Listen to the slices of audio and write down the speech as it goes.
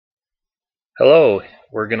Hello,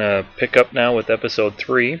 we're going to pick up now with episode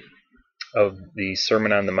 3 of the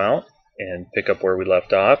Sermon on the Mount and pick up where we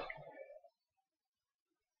left off.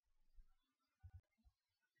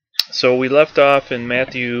 So we left off in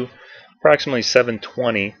Matthew approximately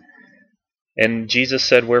 7:20, and Jesus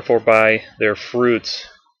said, "Wherefore by their fruits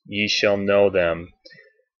ye shall know them."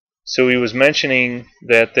 So he was mentioning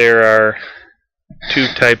that there are two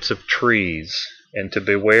types of trees, and to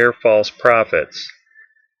beware false prophets.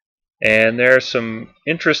 And there are some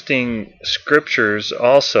interesting scriptures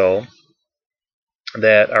also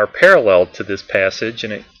that are parallel to this passage,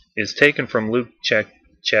 and it is taken from Luke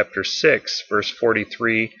chapter 6, verse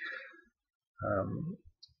 43,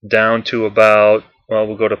 down to about, well,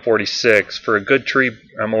 we'll go to 46. For a good tree,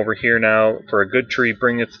 I'm over here now, for a good tree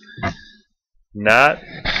bringeth not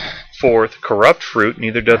forth corrupt fruit,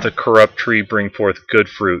 neither doth a corrupt tree bring forth good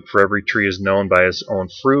fruit. For every tree is known by his own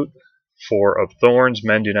fruit. For of thorns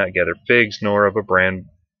men do not gather figs, nor of a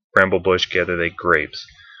bramble bush gather they grapes.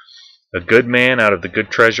 A good man out of the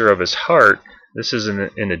good treasure of his heart. This is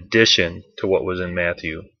in addition to what was in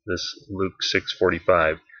Matthew, this Luke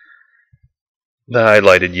 6:45. The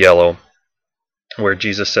highlighted yellow, where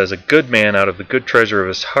Jesus says, "A good man out of the good treasure of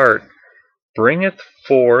his heart bringeth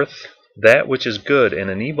forth that which is good,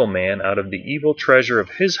 and an evil man out of the evil treasure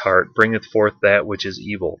of his heart bringeth forth that which is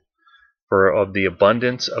evil. For of the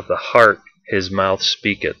abundance of the heart his mouth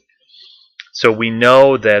speaketh." So we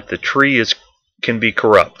know that the tree can be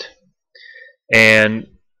corrupt. And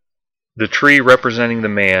the tree representing the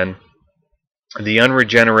man, the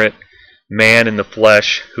unregenerate man in the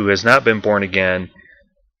flesh who has not been born again,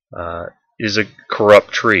 is a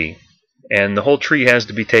corrupt tree. And the whole tree has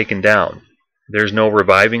to be taken down. There's no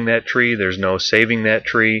reviving that tree. There's no saving that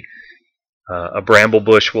tree. A bramble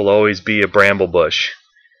bush will always be a bramble bush.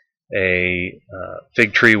 A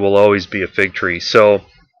fig tree will always be a fig tree. So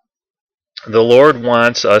the Lord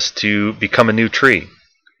wants us to become a new tree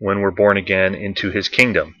when we're born again into his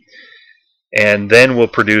kingdom. And then we'll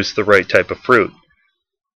produce the right type of fruit.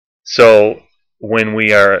 So when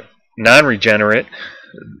we are non-regenerate,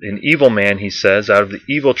 an evil man, he says, out of the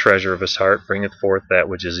evil treasure of his heart bringeth forth that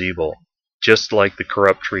which is evil. Just like the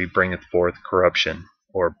corrupt tree bringeth forth corruption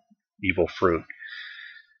or evil fruit.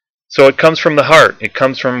 So it comes from the heart. It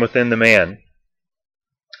comes from within the man.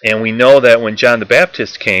 And we know that when John the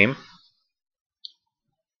Baptist came,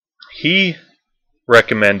 he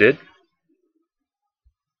recommended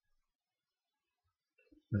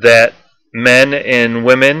that men and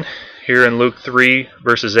women, here in Luke 3,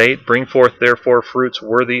 verses 8, bring forth therefore fruits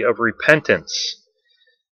worthy of repentance.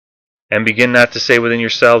 And begin not to say within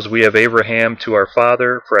yourselves, we have Abraham to our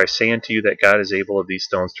father, for I say unto you that God is able of these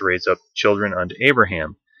stones to raise up children unto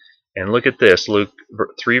Abraham. And look at this, Luke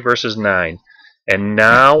 3 verses 9. And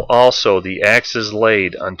now also the axe is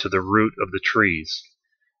laid unto the root of the trees.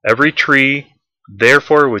 Every tree,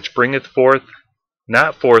 therefore, which bringeth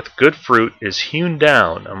not forth good fruit is hewn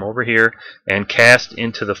down, I'm over here, and cast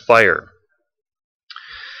into the fire.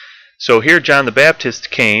 So here John the Baptist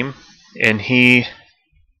came, and he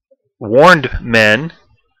warned men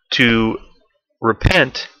to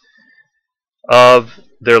repent of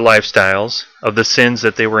their lifestyles, of the sins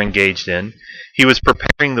that they were engaged in. He was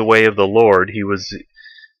preparing the way of the Lord. He was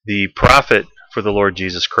the prophet for the Lord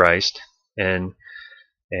Jesus Christ. And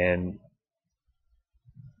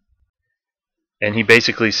he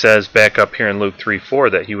basically says back up here in Luke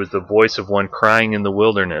 3:4 that he was the voice of one crying in the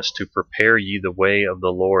wilderness to prepare ye the way of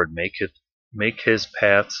the Lord, make his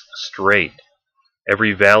paths straight.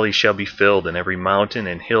 Every valley shall be filled, and every mountain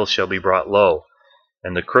and hill shall be brought low,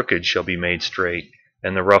 and the crooked shall be made straight,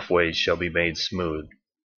 and the rough ways shall be made smooth.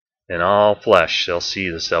 And all flesh shall see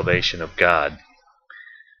the salvation of God.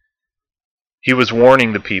 He was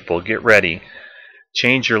warning the people, get ready,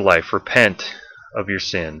 change your life, repent of your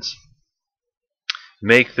sins.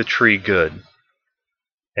 Make the tree good,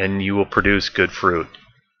 and you will produce good fruit.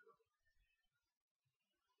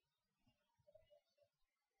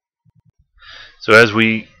 So as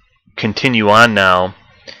we continue on now,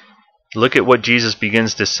 look at what Jesus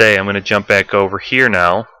begins to say. I'm going to jump back over here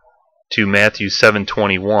now to Matthew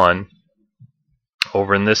 7:21,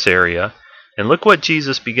 over in this area. And look what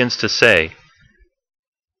Jesus begins to say.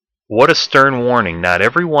 What a stern warning. Not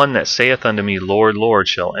every one that saith unto me, Lord, Lord,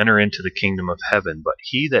 shall enter into the kingdom of heaven, but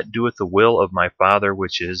he that doeth the will of my Father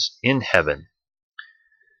which is in heaven.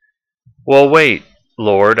 Well, wait,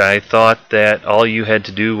 Lord, I thought that all you had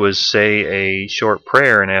to do was say a short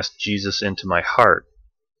prayer and ask Jesus into my heart.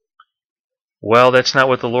 Well, that's not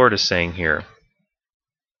what the Lord is saying here.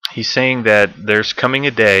 He's saying that there's coming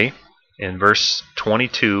a day, in verse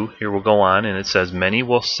 22, here we'll go on, and it says, Many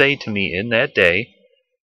will say to me in that day,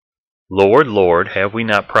 Lord, Lord, have we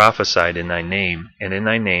not prophesied in thy name, and in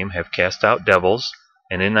thy name have cast out devils,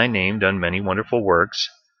 and in thy name done many wonderful works?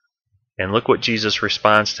 And look what Jesus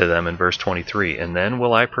responds to them in verse 23. And then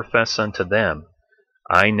will I profess unto them,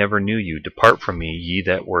 I never knew you. Depart from me, ye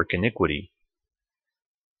that work iniquity.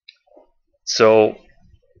 So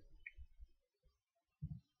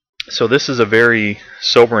this is a very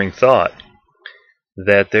sobering thought,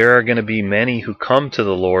 that there are going to be many who come to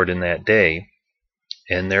the Lord in that day,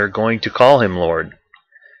 and they're going to call him Lord.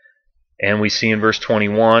 And we see in verse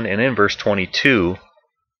 21 and in verse 22,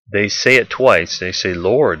 they say it twice. They say,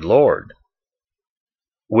 Lord, Lord,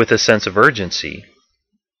 with a sense of urgency.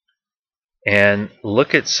 And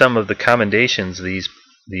look at some of the commendations these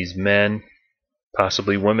men,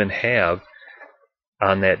 possibly women, have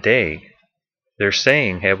on that day. They're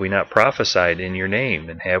saying, have we not prophesied in your name,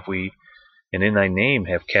 and in thy name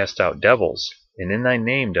have cast out devils, and in thy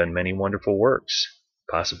name done many wonderful works,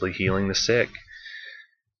 possibly healing the sick,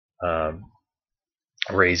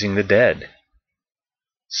 raising the dead.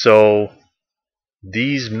 So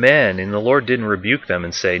these men, and the Lord didn't rebuke them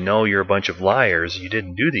and say, no, you're a bunch of liars, you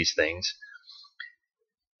didn't do these things.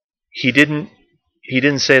 He didn't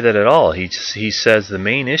say that at all. He says the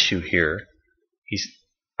main issue here,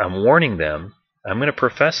 I'm warning them, I'm going to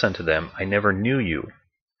profess unto them, I never knew you.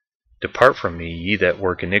 Depart from me, ye that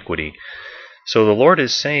work iniquity. So the Lord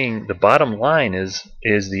is saying the bottom line is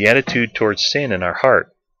the attitude towards sin in our heart.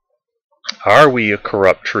 Are we a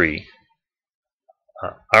corrupt tree?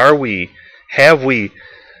 Have we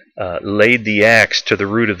laid the axe to the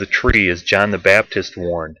root of the tree, as John the Baptist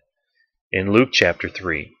warned in Luke chapter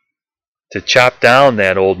 3, to chop down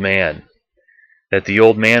that old man, that the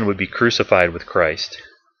old man would be crucified with Christ,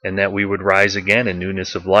 and that we would rise again in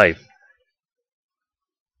newness of life?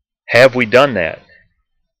 Have we done that?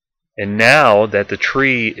 And now that the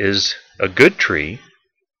tree is a good tree,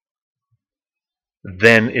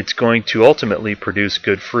 then it's going to ultimately produce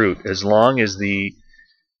good fruit, as long as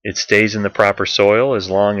it stays in the proper soil, as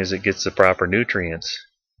long as it gets the proper nutrients.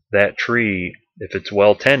 That tree, if it's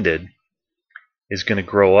well tended, is going to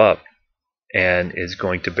grow up and is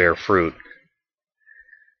going to bear fruit.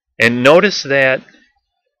 And notice that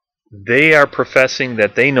they are professing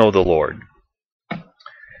that they know the Lord.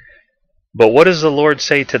 But what does the Lord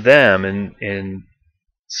say to them in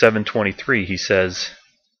 7:23? He says,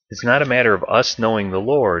 it's not a matter of us knowing the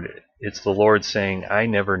Lord, it's the Lord saying, I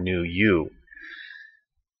never knew you.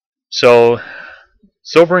 So,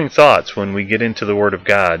 sobering thoughts when we get into the Word of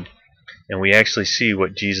God and we actually see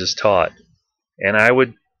what Jesus taught. And I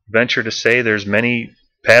would venture to say there's many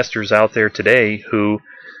pastors out there today who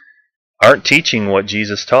aren't teaching what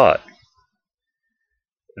Jesus taught.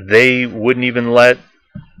 They wouldn't even let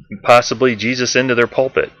possibly Jesus into their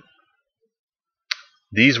pulpit.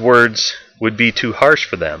 These words would be too harsh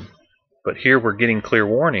for them. But here we're getting clear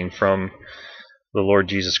warning from the Lord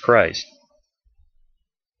Jesus Christ.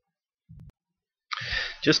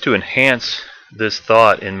 Just to enhance this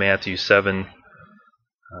thought in Matthew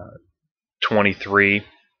 7:23,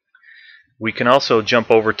 we can also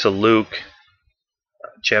jump over to Luke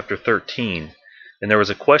chapter 13. And there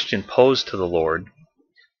was a question posed to the Lord.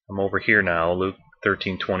 I'm over here now, Luke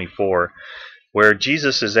 13:24, where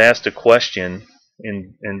Jesus is asked a question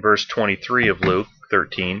in verse 23 of Luke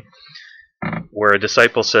 13, where a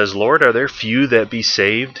disciple says, Lord, are there few that be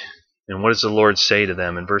saved? And what does the Lord say to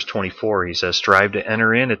them? In verse 24, he says, strive to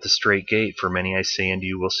enter in at the strait gate, for many, I say unto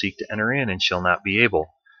you, will seek to enter in and shall not be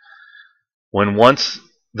able. When once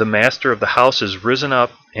the master of the house is risen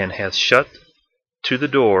up and hath shut to the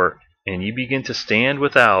door, and ye begin to stand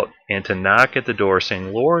without and to knock at the door,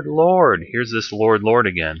 saying, Lord, Lord, here's this Lord, Lord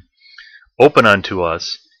again, open unto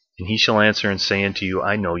us. And he shall answer and say unto you,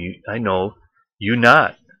 I know you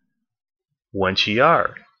not, whence ye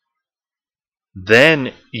are.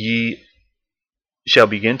 Then ye shall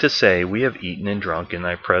begin to say, we have eaten and drunk in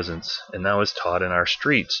thy presence, and thou hast taught in our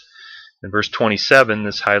streets. In verse 27,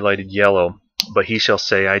 this highlighted yellow, but he shall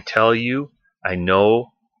say, I tell you, I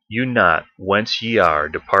know you not, whence ye are.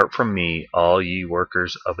 Depart from me, all ye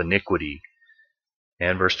workers of iniquity.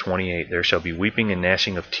 And verse 28, there shall be weeping and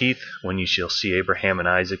gnashing of teeth when ye shall see Abraham and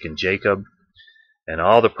Isaac and Jacob and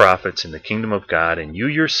all the prophets in the kingdom of God, and you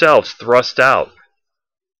yourselves thrust out.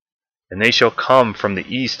 And they shall come from the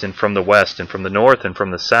east and from the west and from the north and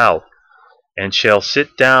from the south, and shall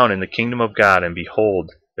sit down in the kingdom of God. And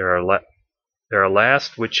behold, there are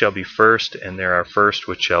last which shall be first, and there are first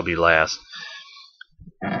which shall be last.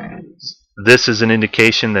 This is an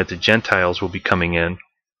indication that the Gentiles will be coming in,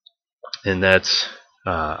 and that's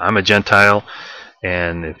I'm a Gentile,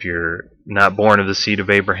 And if you're not born of the seed of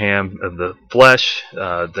Abraham, of the flesh,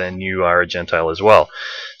 then you are a Gentile as well.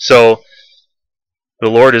 So the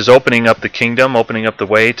Lord is opening up the kingdom, opening up the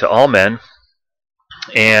way to all men.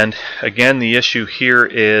 And again, the issue here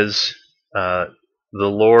is the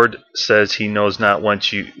Lord says he knows not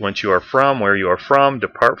whence you are from, where you are from.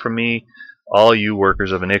 Depart from me, all you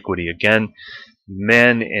workers of iniquity. Again,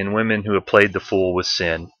 men and women who have played the fool with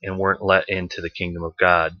sin and weren't let into the kingdom of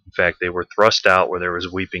God. In fact, they were thrust out where there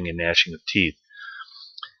was weeping and gnashing of teeth.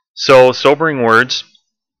 So, sobering words.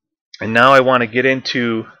 And now I want to get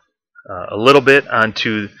into a little bit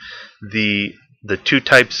onto the two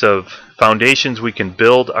types of foundations we can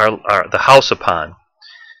build the house upon.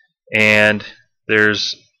 And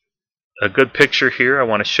there's a good picture here I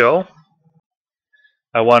want to show.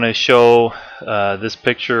 I want to show this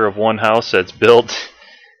picture of one house that's built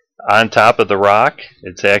on top of the rock.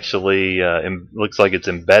 It's actually looks like it's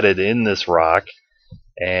embedded in this rock,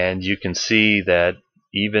 and you can see that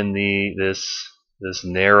even this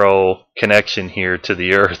narrow connection here to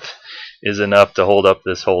the earth is enough to hold up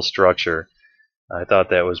this whole structure. I thought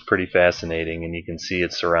that was pretty fascinating, and you can see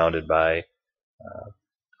it's surrounded by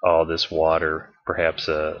all this water, perhaps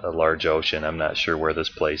a large ocean. I'm not sure where this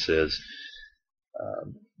place is.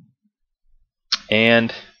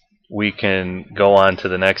 And we can go on to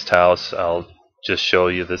the next house. I'll just show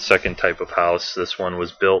you the second type of house. This one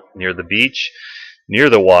was built near the beach, near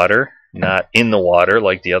the water, not in the water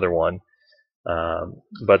like the other one,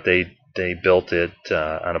 but they built it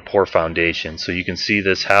on a poor foundation. So you can see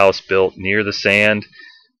this house built near the sand,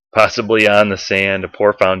 possibly on the sand, a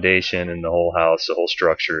poor foundation, and the whole house, the whole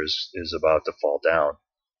structure is about to fall down.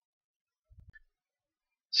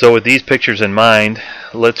 So with these pictures in mind,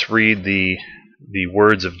 let's read the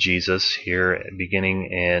words of Jesus here, beginning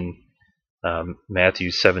in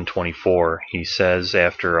Matthew 7:24. He says,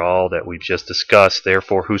 after all that we've just discussed,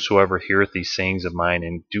 therefore whosoever heareth these sayings of mine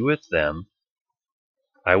and doeth them,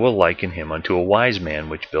 I will liken him unto a wise man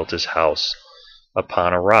which built his house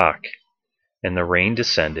upon a rock. And the rain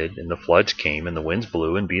descended, and the floods came, and the winds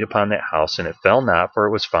blew and beat upon that house, and it fell not, for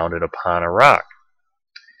it was founded upon a rock.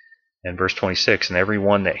 And verse 26, and every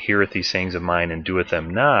one that heareth these sayings of mine and doeth them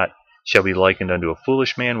not shall be likened unto a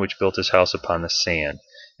foolish man which built his house upon the sand.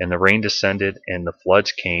 And the rain descended, and the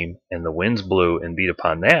floods came, and the winds blew and beat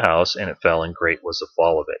upon that house, and it fell, and great was the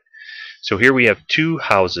fall of it. So here we have two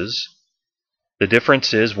houses. The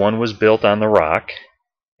difference is one was built on the rock,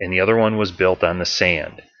 and the other one was built on the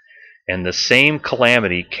sand. And the same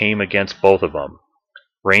calamity came against both of them.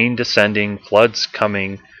 Rain descending, floods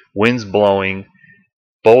coming, winds blowing,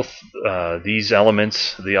 both these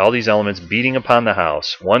elements, all these elements beating upon the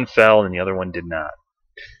house. One fell and the other one did not.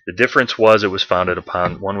 The difference was it was founded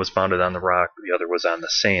upon, one was founded on the rock, the other was on the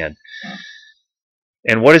sand.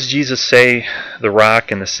 And what does Jesus say the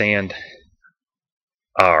rock and the sand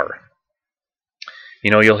are?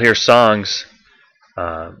 You know, you'll hear songs,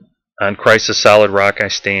 on Christ the solid rock I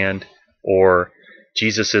stand, or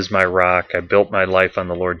Jesus is my rock, I built my life on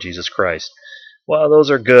the Lord Jesus Christ. Well,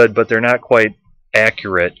 those are good, but they're not quite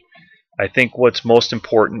accurate. I think what's most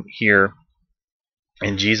important here,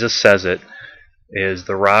 and Jesus says it, is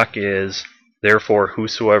the rock is, therefore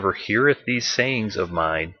whosoever heareth these sayings of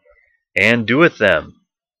mine and doeth them,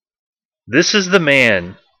 this is the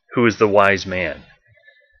man who is the wise man.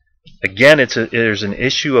 Again, there's an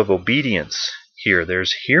issue of obedience here.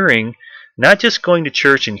 There's hearing, not just going to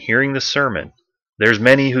church and hearing the sermon. There's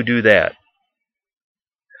many who do that.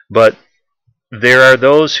 But there are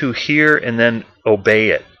those who hear and then obey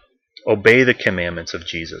it. Obey the commandments of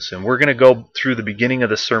Jesus. And we're going to go through the beginning of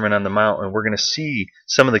the Sermon on the Mount, and we're going to see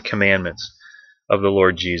some of the commandments of the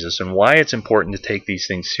Lord Jesus and why it's important to take these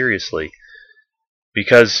things seriously.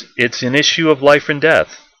 Because it's an issue of life and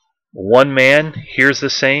death. One man hears the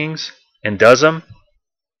sayings and does them,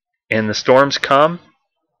 and the storms come,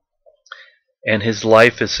 and his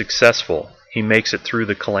life is successful. He makes it through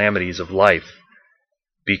the calamities of life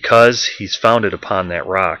because he's founded upon that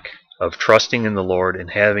rock of trusting in the Lord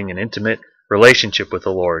and having an intimate relationship with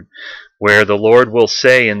the Lord, where the Lord will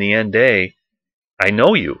say in the end day, I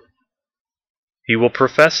know you. He will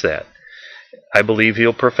profess that. I believe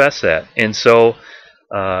he'll profess that. And so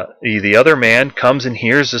the other man comes and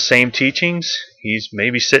hears the same teachings. He's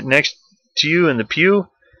maybe sitting next to you in the pew,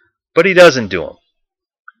 but he doesn't do them.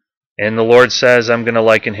 And the Lord says, I'm going to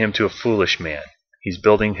liken him to a foolish man. He's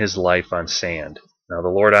building his life on sand. Now, the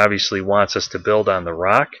Lord obviously wants us to build on the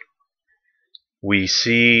rock. We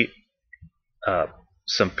see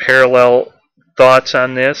some parallel thoughts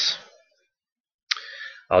on this.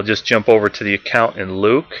 I'll just jump over to the account in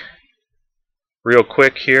Luke real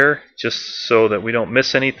quick here, just so that we don't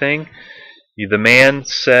miss anything. The man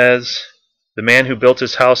says, the man who built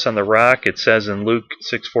his house on the rock, it says in Luke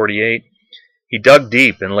 6:48, he dug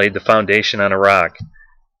deep and laid the foundation on a rock.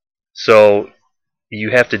 So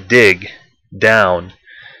you have to dig down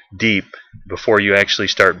deep before you actually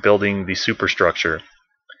start building the superstructure.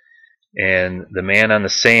 And the man on the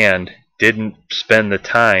sand didn't spend the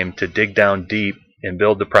time to dig down deep and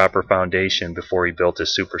build the proper foundation before he built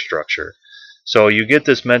his superstructure. So you get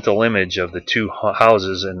this mental image of the two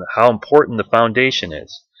houses and how important the foundation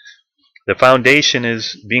is. The foundation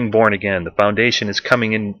is being born again. The foundation is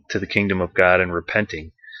coming into the kingdom of God and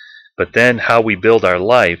repenting. But then how we build our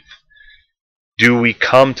life, do we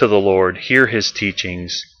come to the Lord, hear His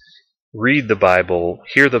teachings, read the Bible,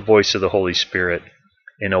 hear the voice of the Holy Spirit,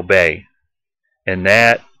 and obey? And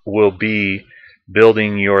that will be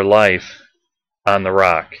building your life on the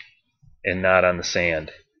rock and not on the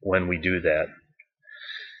sand when we do that.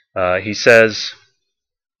 He says,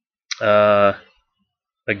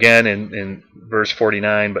 again in verse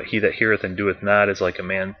 49, but he that heareth and doeth not is like a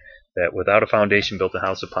man that without a foundation built a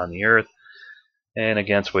house upon the earth, and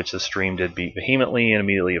against which the stream did beat vehemently, and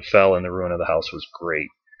immediately it fell, and the ruin of the house was great.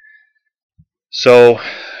 So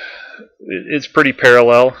it's pretty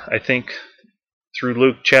parallel, I think, through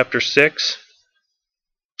Luke chapter 6.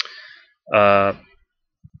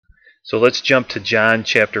 So let's jump to John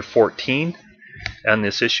chapter 14 on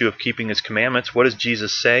this issue of keeping His commandments. What does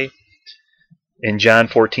Jesus say in John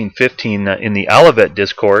 14:15 in the Olivet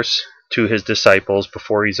Discourse to His disciples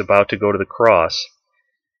before He's about to go to the cross?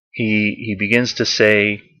 He begins to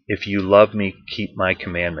say, if you love me, keep my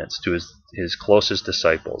commandments, to his closest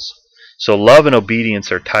disciples. So love and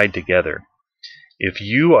obedience are tied together. If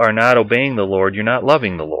you are not obeying the Lord, you're not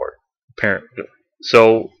loving the Lord.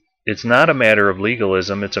 So it's not a matter of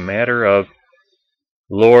legalism. It's a matter of,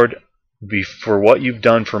 Lord, for what you've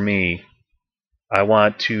done for me, I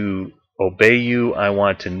want to obey you. I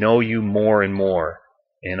want to know you more and more.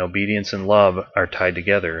 And obedience and love are tied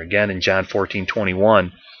together. Again, in John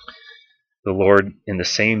 14:21, the Lord in the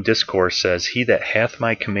same discourse says, he that hath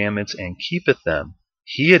my commandments and keepeth them,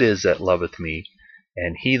 he it is that loveth me,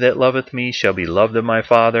 and he that loveth me shall be loved of my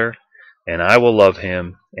Father, and I will love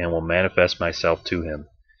him, and will manifest myself to him.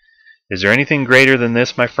 Is there anything greater than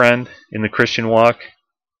this, my friend, in the Christian walk?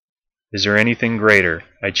 Is there anything greater?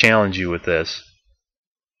 I challenge you with this.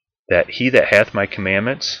 That he that hath my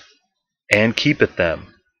commandments and keepeth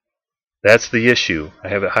them. That's the issue. I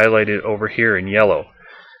have it highlighted over here in yellow.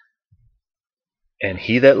 And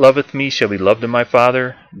he that loveth me shall be loved of my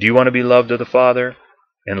Father. Do you want to be loved of the Father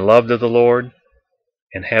and loved of the Lord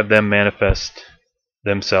and have them manifest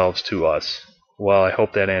themselves to us? Well, I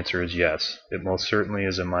hope that answer is yes. It most certainly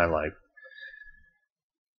is in my life.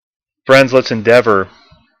 Friends, let's endeavor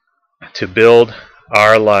to build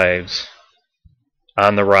our lives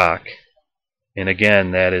on the rock. And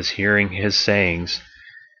again, that is hearing His sayings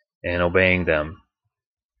and obeying them.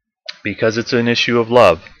 Because it's an issue of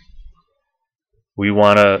love. We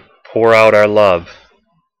want to pour out our love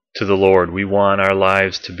to the Lord. We want our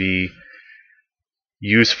lives to be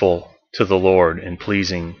useful to the Lord and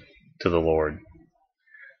pleasing to the Lord.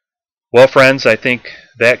 Well, friends, I think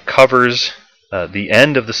that covers the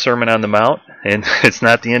end of the Sermon on the Mount. And it's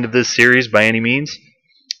not the end of this series by any means.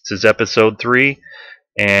 This is episode 3.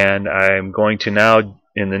 And I'm going to now,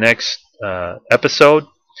 in the next episode,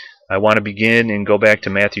 I want to begin and go back to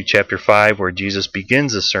Matthew chapter 5, where Jesus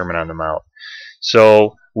begins the Sermon on the Mount.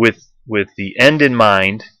 So with the end in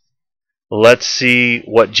mind, let's see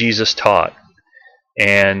what Jesus taught.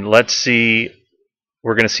 And we're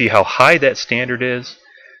going to see how high that standard is.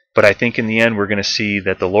 But I think in the end we're going to see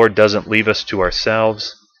that the Lord doesn't leave us to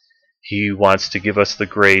ourselves. He wants to give us the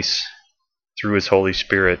grace through His Holy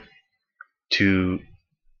Spirit to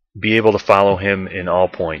be able to follow Him in all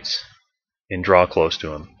points and draw close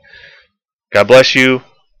to Him. God bless you.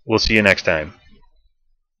 We'll see you next time.